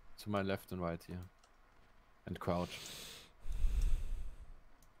to my left and right here, and crouch.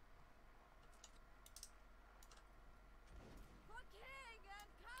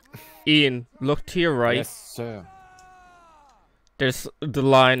 Ian, look to your right. Yes, sir. There's the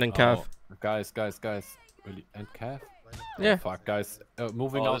line and calf. Oh, guys. Really, and calf? Yeah. Oh, fuck, guys.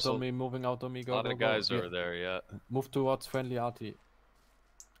 Moving Oh, out this'll- on me. Moving out on me. A Go, lot go, of go. guys Yeah. over there, yeah. Move towards friendly RT.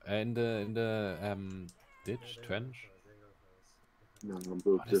 In the ditch trench. No, I'm Oh,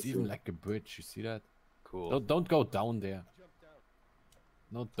 both there's this even way. like a bridge. You see that? Cool. Don't go down there.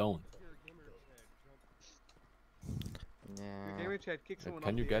 No, don't. Yeah. Gamer chat, kick someone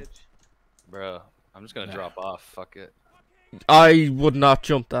Can off you the get- edge. Bruh, I'm just gonna Nah. drop off. Fuck it. I would not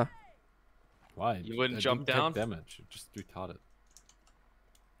jump that. Why? You wouldn't I jump didn't take down? damage. You're just retarded.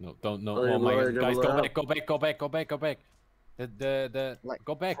 No, don't. No. Oh, Oh my Lord, god, guys, double go up. back. Go back. Like,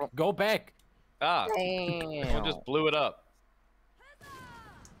 Go back. from- Go back. Ah, someone Damn. just blew it up.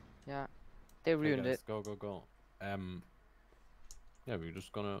 Yeah. They Okay, ruined guys, it. Go. Yeah, we're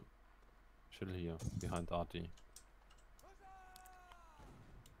just gonna chill here behind RT.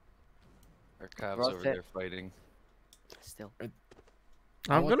 Our calves Rough over it. there fighting. Still.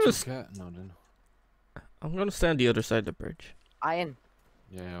 I'm What gonna you no, then. I'm gonna stay on the other side of the bridge. Iron.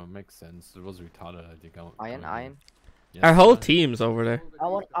 Yeah, makes sense. It was retarded. I think. Iron. Yes, Our whole sir. team's over there.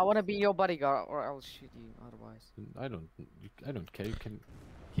 I wanna be your bodyguard, or I'll shoot you otherwise. I don't care. You can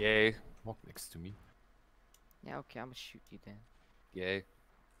Yay. walk next to me. Yeah, okay, I'm gonna shoot you then. Yay.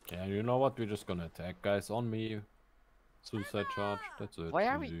 Yeah, you know what? We're just gonna attack, guys. On me. Suicide charge. That's it. Why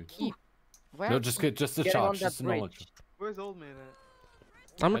are we easy. keep? Why No, are just we a getting on charge. that Just a normal bridge? charge. Where's old man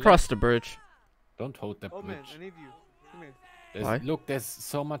at? I'm I across the bridge. Don't hold that Old man, bridge. I need you. Come here. Why? Look, there's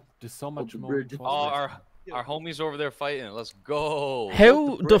so much. There's so much the more. bridge. Oh, our homies over there fighting. Let's go.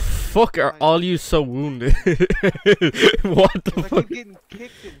 How the fuck are all you so wounded? What the I fuck? keep getting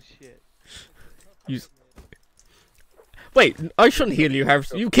kicked and shit. Wait, I shouldn't heal you,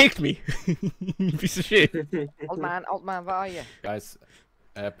 Harvest. You kicked me. You piece of shit. Old man, where are you? Guys,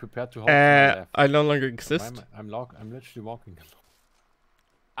 prepare to hold to my left. I no longer Why exist. am I'm literally walking.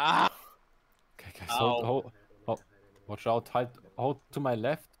 Ah! Okay, guys, Ow. hold. Watch out. Hold to my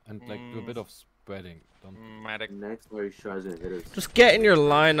left and like do a bit of spreading. Don't. Medic. Next where he tries to hit us. Just get in your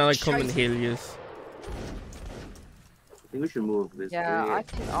line and I come and heal you. I think we should move this Yeah, way. I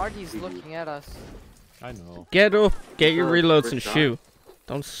think Artie's looking at us. I know. Get up, get your reloads and First shot. shoot.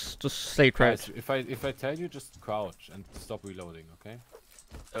 Don't just stay Guys, crouch. if I tell you, just crouch and stop reloading, okay?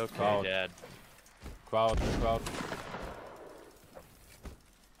 Okay, Crouch. Dad. Crouch, crouch.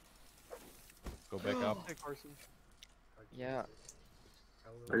 Go back up. Hey, Carson. Yeah.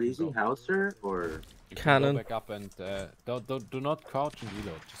 Are you using Hauser or? You can Cannon. Go back up and do not crouch and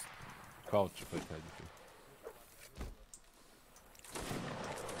reload. Just crouch if I tell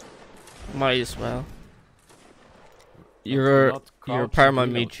you Might as well. to. You're Not you're crouch and paramount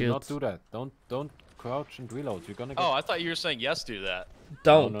reload. meat Do shield. not do that. Don't crouch and reload. You're gonna get. Oh, I thought you were saying yes to that.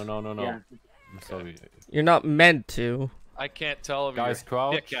 Don't. No. Yeah. I'm sorry. You're not meant to. I can't tell over Guys, your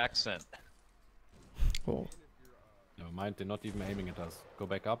crouch. thick accent. Oh. Never mind. They're not even aiming at us. Go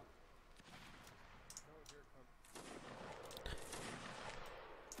back up.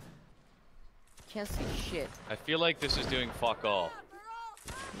 Can't see shit. I feel like this is doing fuck all.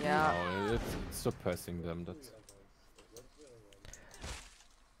 Yeah. No, it's suppressing them. That's.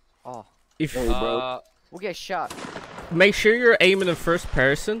 Oh. If We'll get shot. make sure you're aiming in first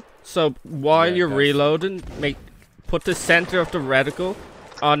person. So while Yeah, you're guys. reloading, put the center of the reticle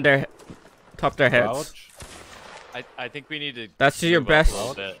on their top of their heads. Crouch. I think we need to. That's your move up best- a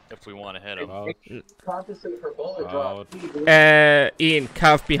little bit if we want to hit him. Crouch. Ian,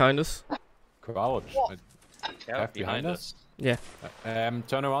 calf behind us. Crouch. Yeah, Back behind us. Yeah.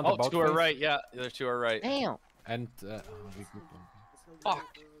 Turn around. Oh, about to our face. right. Yeah, there's to our right. Damn. And we good one.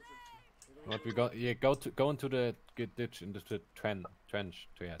 Fuck. What we got? Yeah, go into the ditch into the trench.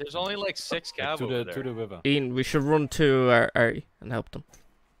 Yeah, There's only like 6 cav to over the there. river. Ian, we should run to our Ari and help them.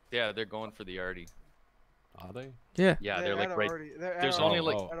 Yeah, they're going for the arty. Are they? Yeah. Yeah, they're like at right. Artie. They're at There's Artie. only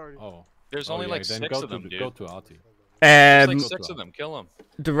like At Artie. there's Oh, only yeah, like then 6 go of them, to dude. Go to Artie. There's like Um, 6 of them. Kill them.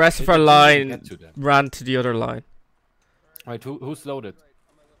 the rest of They our didn't even line get to them. ran to the other line. Right, who's loaded?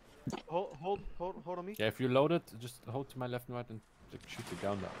 Hold on me. Yeah, if you loaded, just hold to my left and right and shoot the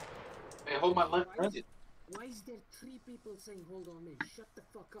gun down. Hey, hold my left. Why is there 3 people saying hold on me? Shut the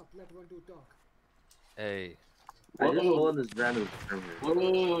fuck up, let one do talk. Hey. I just pulled this random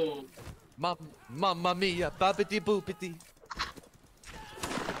server. Mamma mia, babidi boopity.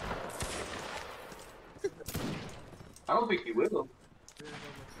 I don't think he will.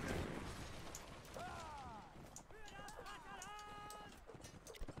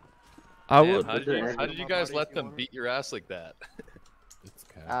 I Man, would. how did you guys let them beat your ass like that? It's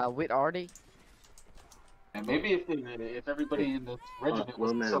cap. With Artie. And maybe if everybody in the regiment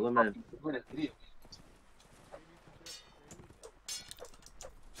was one so minute. fucking good at video.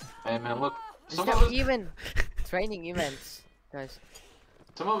 Hey man, look. Is Some there of us, even training events, guys?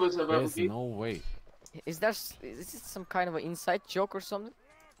 some of us have ever There's been. no way. Is there is it some kind of an inside joke or something?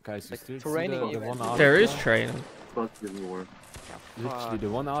 Guys, you Like still see training the event. one arty There is guy? training. Fuck this war. Literally the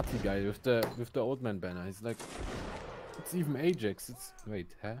one arty guy with the old man banner. He's like, it's even Ajax. It's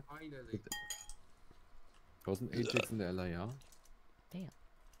wait, huh? Finally. Wasn't Ajax in the LIR?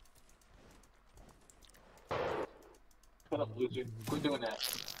 Shut up, Luigi. Quit doing that.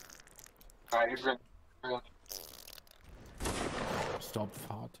 Alright, here's Ren. Stop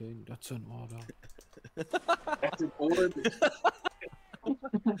farting. That's an order. That's an order.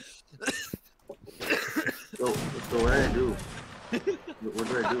 So what did I do? What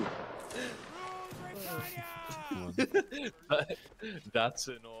did I do? That's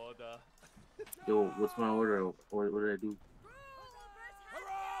an order. Yo, what's my order? What did I do?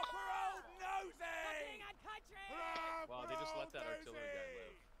 Wow, they just let that artillery guy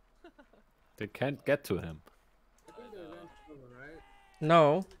live. They can't get to him.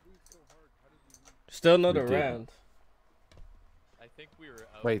 No. Still another We did. round. I think we were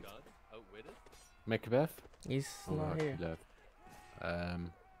outgunned, Wait. outwitted. Macbeth? He's Oh, not right, here. he left.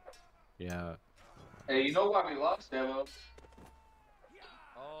 Yeah. Hey, you know why we lost, Devo?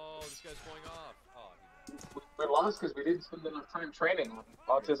 Oh, this guy's going off. Oh, We lost because we didn't spend enough time training on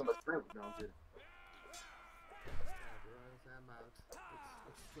autism as proof. No, I'm good. I'm out.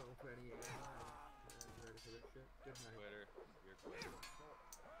 It's 12:28. I'm ready for this shit. Good night. quitter. You're a quitter.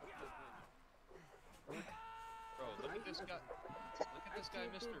 Bro, look at this guy. Look at this guy,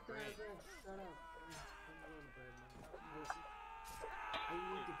 Mr. Green. Shut up. I'm going to bed, man. I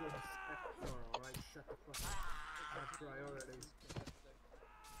need to go to sector, alright? Shut the fuck up. I have priorities.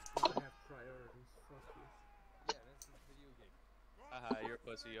 I have priorities. Fuck you. Haha, you're a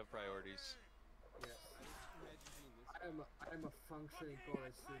pussy. You have priorities. Yes. I'm a functioning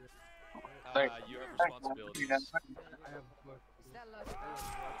college student. Haha, you have responsibilities. I have work.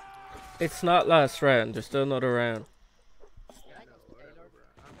 It's not last round. There's still another round. Yeah, I know, whatever, bro.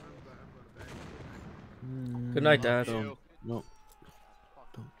 I'm going to bed. Good night, Dad. No.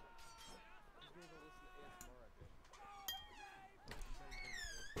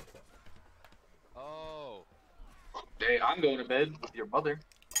 mean, I'm going to bed with your mother.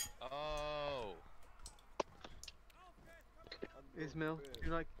 Oh. Ismail, do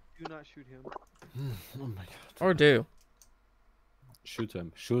not shoot him. Oh my god. Or do. Shoot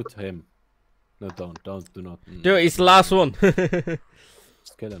him. Shoot him. No, do not. Do it, it's the last one.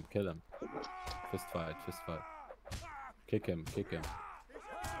 Just kill him, kill him. Fist fight, fist fight. Kick him, kick him.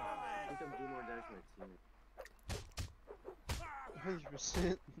 I can do more damage to my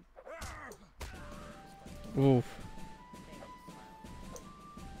teammate. 100%. Oof.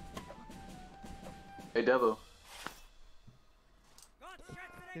 Hey, Devo.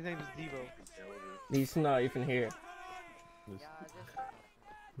 His name is Devo. He's not even here.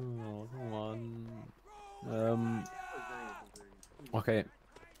 Oh, come on. Okay.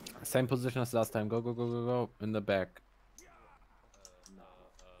 Same position as last time. Go, go, go, go, go. In the back.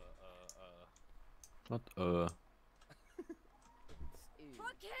 Not For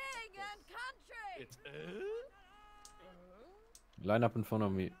king and country. It's Line up in front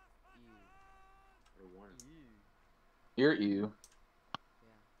of me. You're you.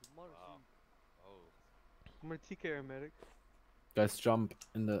 Wow. Oh. I'm gonna TK our medic. Guys, jump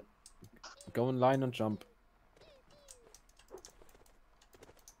in the. Go in line and jump.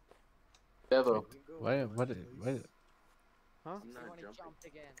 Devo. Wait. Huh?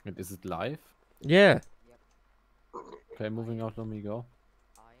 Wait, is it live? Yeah. Okay, moving out. Let me go.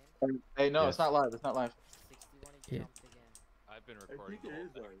 Hey, no, Yes. it's not live. It's not live. Yeah. I've been recording the whole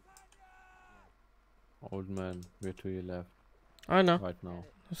thing. Old man, we're to your left. I know. Right now.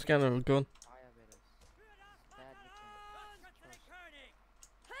 Just kind of gun.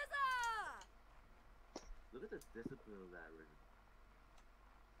 Look at the discipline of that ring.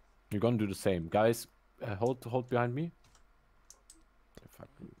 You're gonna do the same, guys. Hold behind me. Fuck.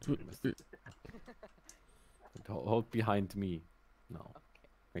 Hold behind me. No.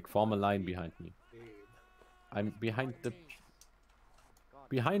 Like form a line behind me. I'm behind the.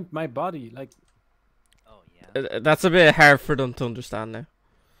 Behind my body, like. Oh yeah. That's a bit hard for them to understand now.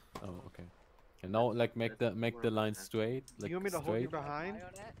 Oh, okay. And now, like, make the line straight. Like, You want me to hold you straight. behind?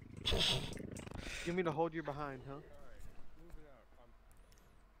 You want me to hold you behind, huh?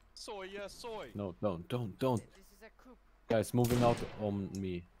 Soy, yeah, soy. No, don't. This is a coup. Guys, moving out on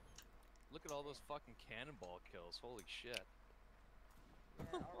me. Look at all those fucking cannonball kills. Holy shit.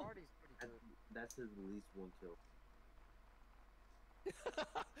 Yeah, our arty's pretty good. That's at least one kill.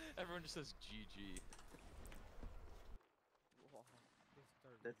 Everyone just says GG.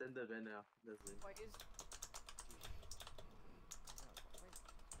 That's end of it now. That's it. Wait, is...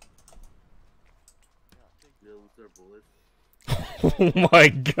 Those are bullets. Oh my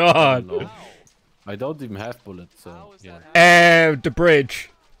god. No. I don't even have bullets, so How is yeah. that The bridge.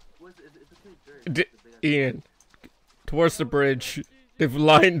 It's a pretty dirt. D It's a big ass- Ian. Towards the bridge. They've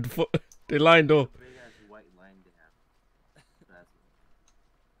lined. They lined up. Big ass white line they have. That's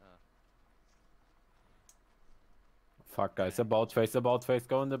Fuck, guys, about face.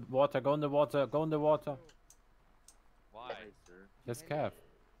 Go in the water. Why? right, sir. Yes, Cav.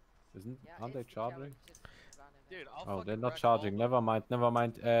 Aren't they if charging? just run in Dude, I'll Oh, fucking they're not wreck charging. all Never mind.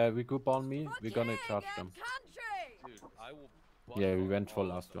 Regroup on me. For We're gonna king charge and them. country. Dude, I will. Yeah, we butt went fuck for all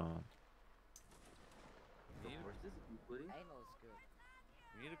of last them. round. We need, Where's this including? Anal is good.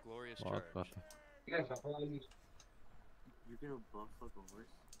 we need a glorious What? charge. You're gonna buff fuck a horse?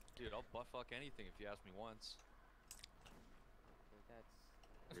 Dude, I'll butt fuck anything if you ask me once. Okay, that's...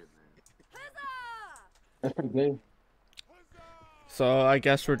 Good man. Huzzah! That's pretty good. So I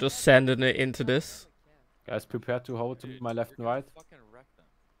guess we're just sending it into this. Guys, prepare to hold to Dude, my left we're and gonna right. Fucking wreck them.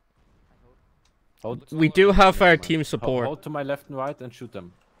 Hold. We do have our team support. Hold to my left and right and shoot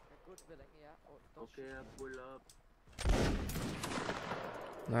them. Good willing, yeah. Oh, don't Okay, I pull up.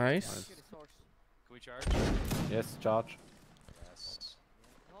 Nice. shoot his horse. Can we charge? Yes, charge. Yes.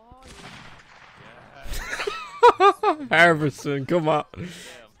 Oh, Yeah. Harvison, come on. Damn. what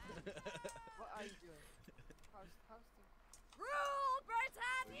are you doing? How's the... Rule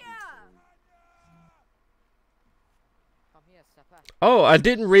Britannia! Come here, Sapper. Oh, I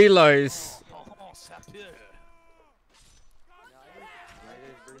didn't realize. Oh, sapeur.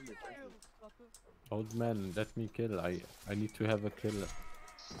 Old man, let me kill. I need to have a kill.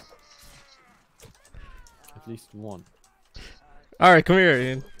 At least one. Alright, come here,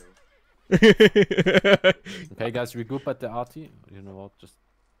 Ian. Okay, guys, regroup at the RT. You know what? Just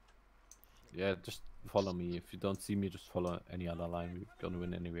follow me. If you don't see me, just follow any other line. We're gonna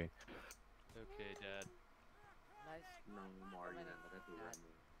win anyway. Okay, Dad. Nice. No more than that. That's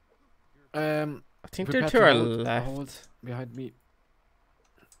a I think they're prepare to our hold left. behind me.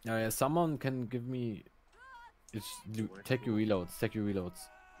 Yeah, someone can give me. Take your reloads. drop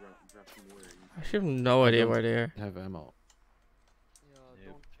some more. I should have no idea where they are. Have ammo. Yeah,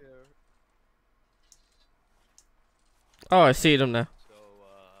 don't care. Oh, I see them now. So,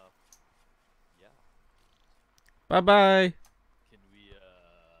 yeah. Bye bye. Can we,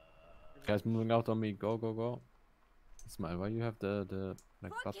 Guys moving out on me. Go, go, go. Smile, why you have the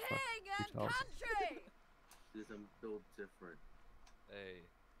like For butt king fuck and 2000? country! Because I'm built different. hey.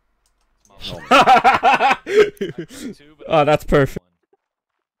 No. I play two, but Oh, that's perfect.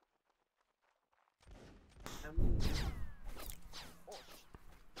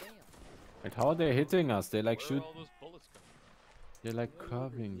 Like how are they hitting us? They like where shoot. are all those bullets coming from? They're like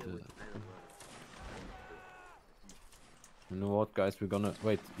curving the. You know what, guys? We're gonna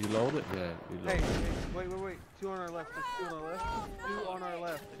wait. You load it? Yeah, you load Hey, it. hey, wait. 2 on our left. There's 2 on our left. 2 on our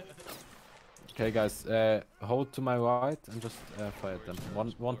left. Okay, guys. Hold to my right and just fire at them.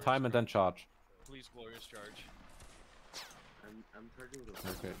 One time and then charge. Please, glorious charge. I'm charging the.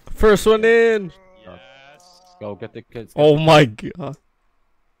 Okay. First one in. Yes. Go get the kids. Oh my god.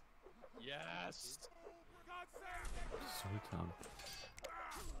 Yes. Sultan.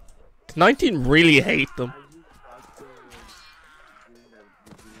 19 really hate them.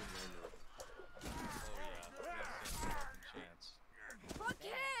 For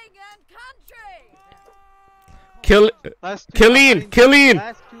king and country! Kill. Last 2 Killeen! behind- Killeen!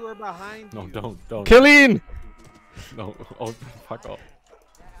 Last 2 are behind No, you. don't. Killeen! No. Oh, fuck off.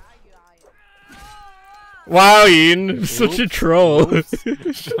 Wow, Ian, such a troll. Oops.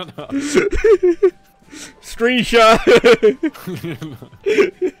 Shut up. Screenshot.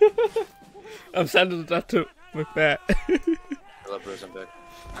 I'm sending that to Macbeth. Hello, bros, I'm back.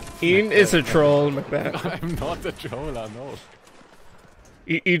 Ian is a troll, Macbeth. I'm not a troll, I know.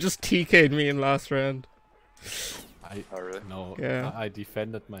 You just TK'd me in last round. Oh, really? No, Yeah. I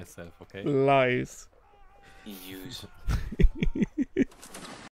defended myself, okay? Lies. Use.